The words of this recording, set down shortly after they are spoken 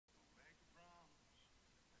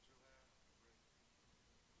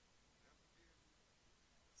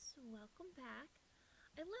welcome back.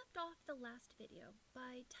 I left off the last video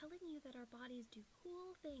by telling you that our bodies do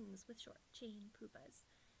cool things with short-chain PUFAs.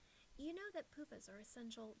 You know that PUFAs are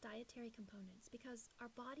essential dietary components because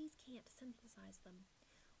our bodies can't synthesize them.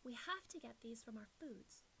 We have to get these from our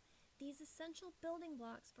foods. These essential building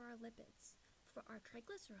blocks for our lipids, for our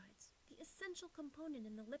triglycerides, the essential component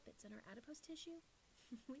in the lipids in our adipose tissue,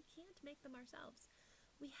 we can't make them ourselves.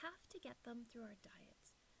 We have to get them through our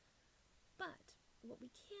diets. But what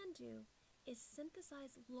we can do is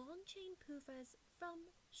synthesize long-chain PUFAs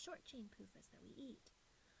from short-chain PUFAs that we eat.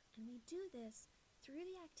 And we do this through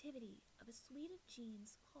the activity of a suite of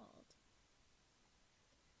genes called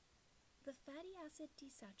the fatty acid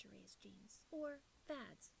desaturase genes, or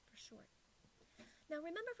FADs for short. Now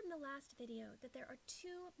remember from the last video that there are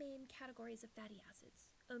two main categories of fatty acids,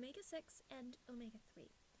 omega-6 and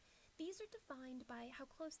omega-3. These are defined by how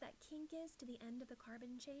close that kink is to the end of the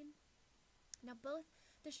carbon chain. Now both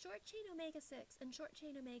the short-chain omega-6 and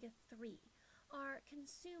short-chain omega-3 are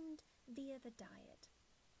consumed via the diet.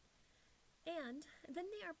 And then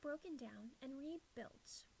they are broken down and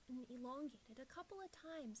rebuilt and elongated a couple of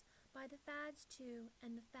times by the FADS2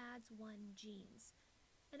 and the FADS1 genes.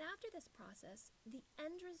 And after this process, the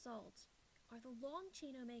end result are the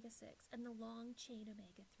long-chain omega-6 and the long-chain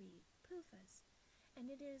omega-3 PUFAs.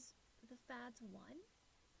 And it is the FADS1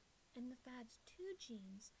 and the FADS2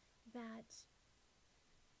 genes that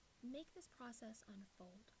make this process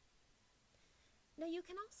unfold. Now you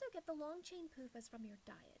can also get the long-chain PUFAs from your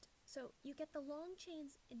diet. So you get the long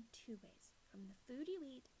chains in two ways, from the food you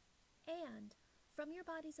eat and from your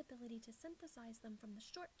body's ability to synthesize them from the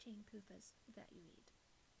short-chain PUFAs that you eat.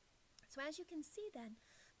 So as you can see then,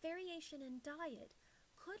 variation in diet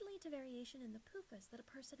could lead to variation in the PUFAs that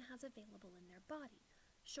a person has available in their body,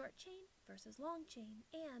 short-chain versus long-chain,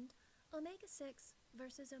 and omega-6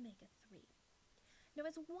 versus omega-3. Now,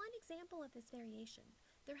 as one example of this variation,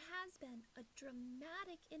 there has been a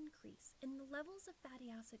dramatic increase in the levels of fatty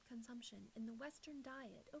acid consumption in the Western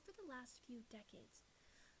diet over the last few decades.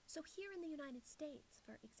 So here in the United States,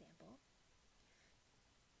 for example,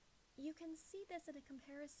 you can see this in a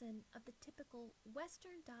comparison of the typical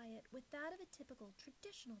Western diet with that of a typical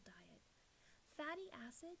traditional diet. Fatty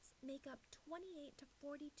acids make up 28 to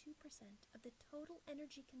 42% of the total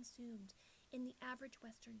energy consumed in the average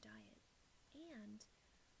Western diet, and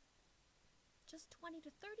just 20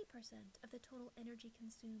 to 30% of the total energy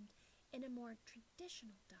consumed in a more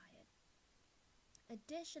traditional diet.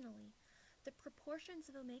 Additionally, the proportions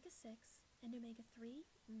of omega-6 and omega-3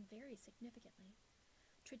 vary significantly.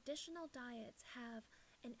 Traditional diets have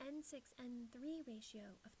an N6-N3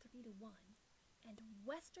 ratio of 3 to 1, and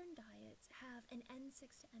Western diets have an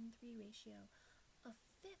N6 to N3 ratio of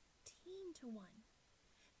 15 to 1.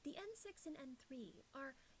 The N6 and N3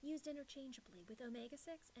 are used interchangeably with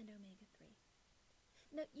omega-6 and omega-3.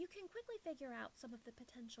 Now, you can quickly figure out some of the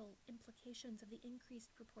potential implications of the increased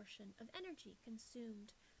proportion of energy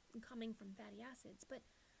consumed coming from fatty acids, but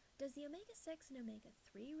does the omega-6 and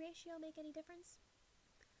omega-3 ratio make any difference?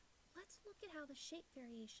 Let's look at how the shape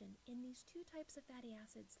variation in these two types of fatty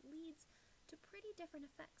acids leads to pretty different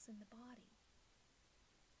effects in the body.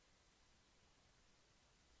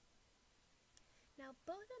 Now,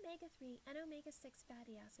 both omega-3 and omega-6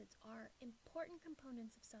 fatty acids are important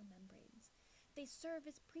components of cell membranes. They serve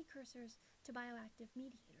as precursors to bioactive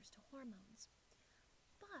mediators to hormones.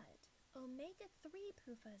 But omega-3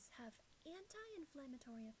 PUFAs have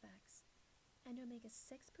anti-inflammatory effects, and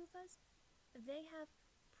omega-6 PUFAs, they have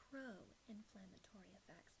pro-inflammatory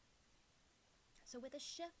effects. So with a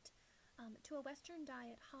shift to a Western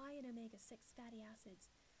diet high in omega-6 fatty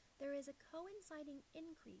acids, there is a coinciding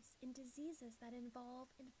increase in diseases that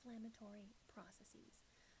involve inflammatory processes.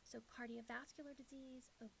 So cardiovascular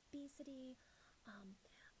disease, obesity,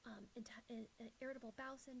 irritable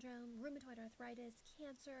bowel syndrome, rheumatoid arthritis,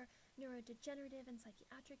 cancer, neurodegenerative and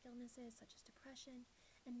psychiatric illnesses such as depression,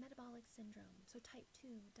 and metabolic syndrome, so type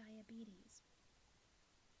 2 diabetes.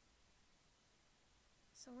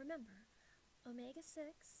 So remember,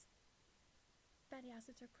 omega-6 fatty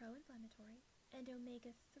acids are pro-inflammatory, and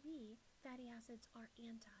omega-3 fatty acids are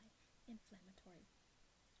anti-inflammatory.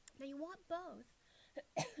 Now you want both,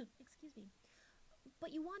 excuse me,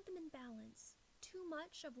 but you want them in balance. Too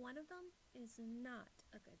much of one of them is not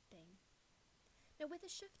a good thing. Now with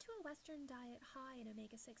a shift to a Western diet high in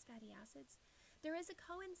omega-6 fatty acids, there is a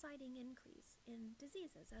coinciding increase in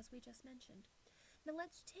diseases, as we just mentioned. Now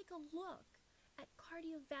let's take a look at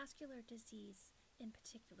cardiovascular disease in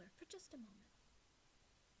particular for just a moment.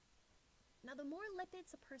 Now, the more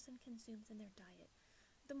lipids a person consumes in their diet,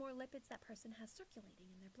 the more lipids that person has circulating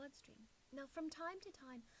in their bloodstream. Now, from time to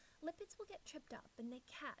time, lipids will get tripped up and they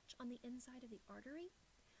catch on the inside of the artery,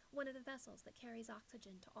 one of the vessels that carries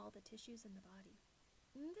oxygen to all the tissues in the body.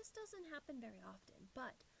 This doesn't happen very often,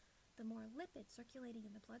 but the more lipids circulating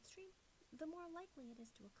in the bloodstream, the more likely it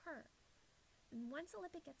is to occur. And once a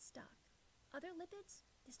lipid gets stuck, other lipids,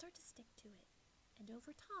 they start to stick to it. And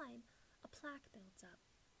over time, a plaque builds up.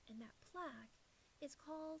 And that plaque is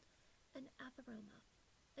called an atheroma,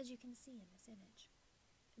 as you can see in this image.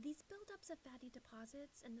 These buildups of fatty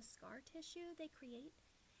deposits and the scar tissue they create,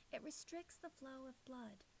 it restricts the flow of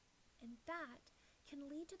blood. And that can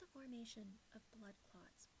lead to the formation of blood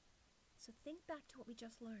clots. So think back to what we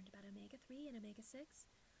just learned about omega-3 and omega-6.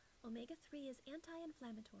 Omega-3 is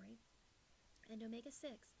anti-inflammatory, and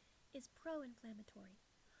omega-6 is pro-inflammatory.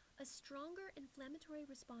 A stronger inflammatory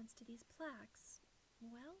response to these plaques,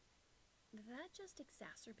 well, that just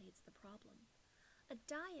exacerbates the problem. A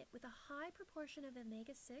diet with a high proportion of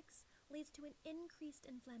omega-6 leads to an increased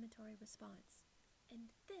inflammatory response.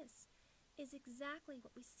 And this is exactly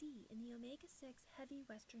what we see in the omega-6 heavy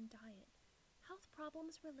Western diet. Health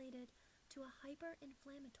problems related to a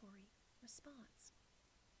hyperinflammatory response.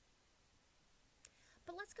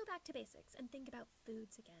 But let's go back to basics and think about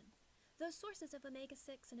foods again. Those sources of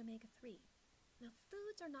omega-6 and omega-3. Now,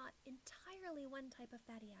 foods are not entirely one type of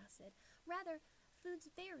fatty acid. Rather, foods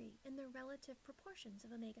vary in their relative proportions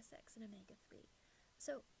of omega-6 and omega-3.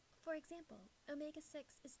 So, for example,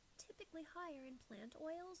 omega-6 is typically higher in plant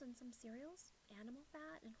oils and some cereals, animal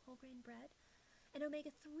fat and whole grain bread, and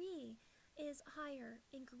omega-3 is higher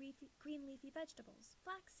in green leafy vegetables,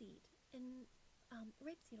 flaxseed, and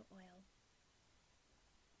rapeseed oil.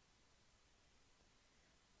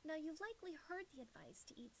 Now, you've likely heard the advice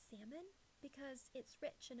to eat salmon because it's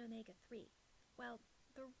rich in omega-3. Well,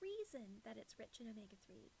 the reason that it's rich in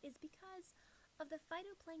omega-3 is because of the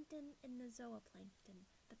phytoplankton and the zooplankton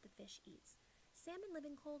that the fish eats. Salmon live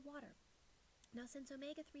in cold water. Now, since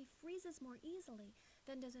omega-3 freezes more easily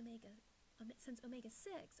than does since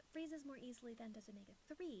omega-6 freezes more easily than does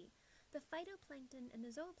omega-3, the phytoplankton and the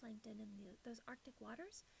zooplankton in those Arctic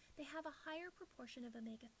waters, they have a higher proportion of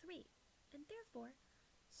omega-3, and therefore,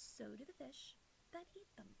 so do the fish that eat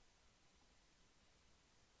them.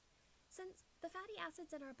 Since the fatty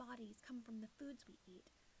acids in our bodies come from the foods we eat,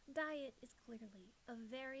 diet is clearly a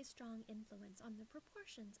very strong influence on the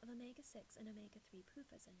proportions of omega-6 and omega-3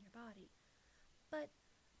 PUFAs in your body. But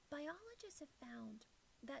biologists have found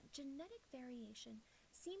that genetic variation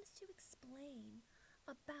seems to explain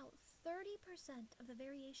about 30% of the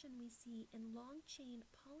variation we see in long-chain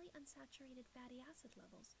polyunsaturated fatty acid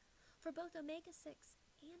levels for both omega-6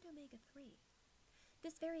 and omega-3.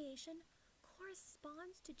 This variation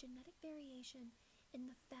corresponds to genetic variation in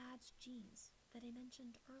the FADS genes that I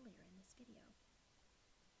mentioned earlier in this video.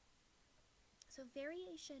 So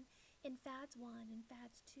variation in FADS1 and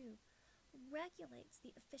FADS2 regulates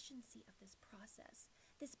the efficiency of this process,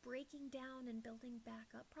 this breaking down and building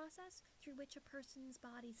back up process through which a person's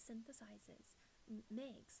body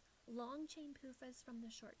makes long-chain PUFAs from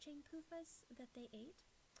the short-chain PUFAs that they ate.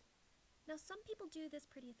 Now, some people do this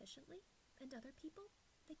pretty efficiently, and other people,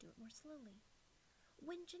 they do it more slowly.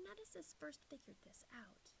 When geneticists first figured this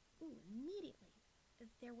out, immediately,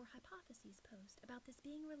 there were hypotheses posed about this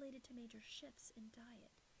being related to major shifts in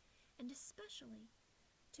diet, and especially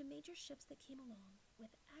to major shifts that came along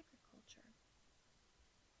with agriculture.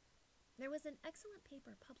 There was an excellent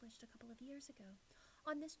paper published a couple of years ago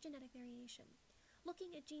on this genetic variation,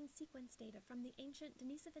 looking at gene sequence data from the ancient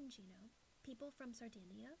Denisovan genome, people from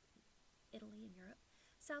Sardinia, Italy and Europe,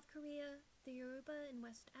 South Korea, the Yoruba in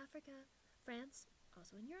West Africa, France,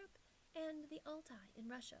 also in Europe, and the Altai in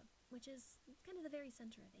Russia, which is kind of the very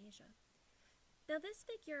center of Asia. Now, this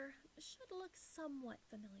figure should look somewhat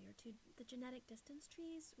familiar to the genetic distance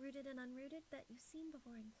trees, rooted and unrooted, that you've seen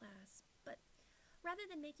before in class, but rather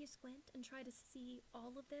than make you squint and try to see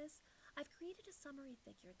all of this, I've created a summary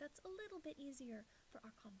figure that's a little bit easier for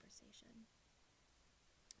our conversation.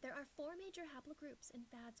 There are 4 major haplogroups in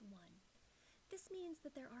FADS1. This means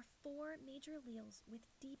that there are 4 major alleles with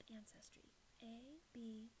deep ancestry, A,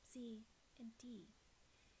 B, C, and D.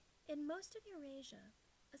 In most of Eurasia,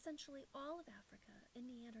 essentially all of Africa and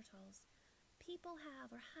Neanderthals, people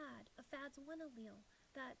have or had a FADS1 allele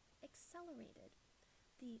that accelerated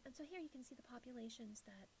and so here you can see the populations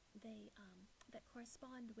that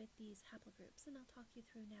correspond with these haplogroups, and I'll talk you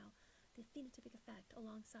through now the phenotypic effect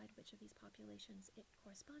alongside which of these populations it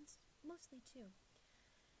corresponds mostly to.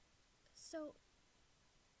 So,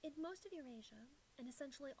 in most of Eurasia, and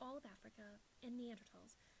essentially all of Africa and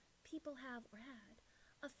Neanderthals, people have or had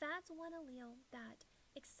a FADS1 allele that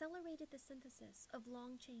accelerated the synthesis of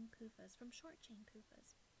long-chain PUFAs from short-chain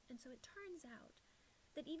PUFAs. And so it turns out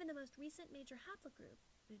that even the most recent major haplogroup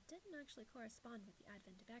didn't actually correspond with the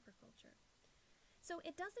advent of agriculture. So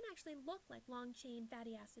it doesn't actually look like long-chain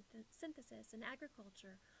fatty acid synthesis and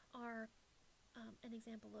agriculture are an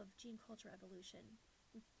example of gene culture evolution.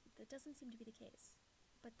 That doesn't seem to be the case.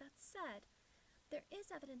 But that said, there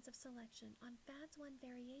is evidence of selection on FADS1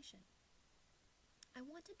 variation. I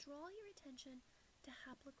want to draw your attention to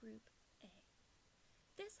haplogroup A.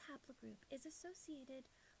 This haplogroup is associated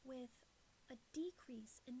with a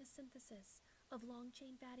decrease in the synthesis of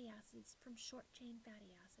long-chain fatty acids from short-chain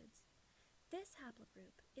fatty acids. This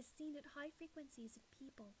haplogroup is seen at high frequencies of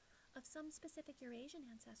people of some specific Eurasian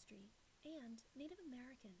ancestry and Native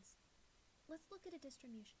Americans. Let's look at a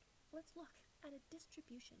distribution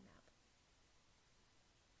map.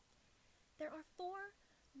 There are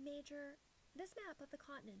this map of the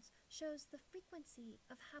continents shows the frequency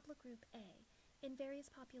of haplogroup A in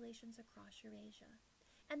various populations across Eurasia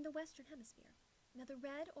and the Western Hemisphere. Now the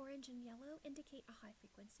red, orange, and yellow indicate a high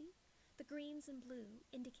frequency. The greens and blue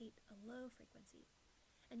indicate a low frequency.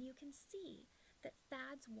 And you can see that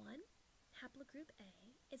FADS1, haplogroup A,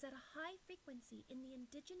 is at a high frequency in the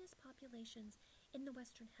indigenous populations in the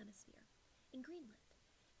Western Hemisphere, in Greenland,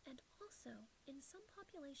 and also in some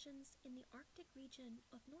populations in the Arctic region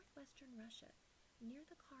of northwestern Russia, near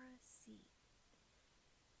the Kara Sea.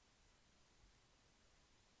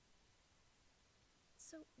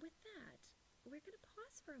 So with that, we're going to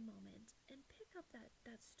pause for a moment and pick up that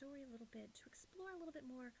story a little bit to explore a little bit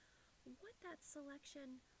more what that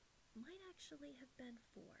selection might actually have been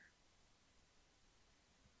for.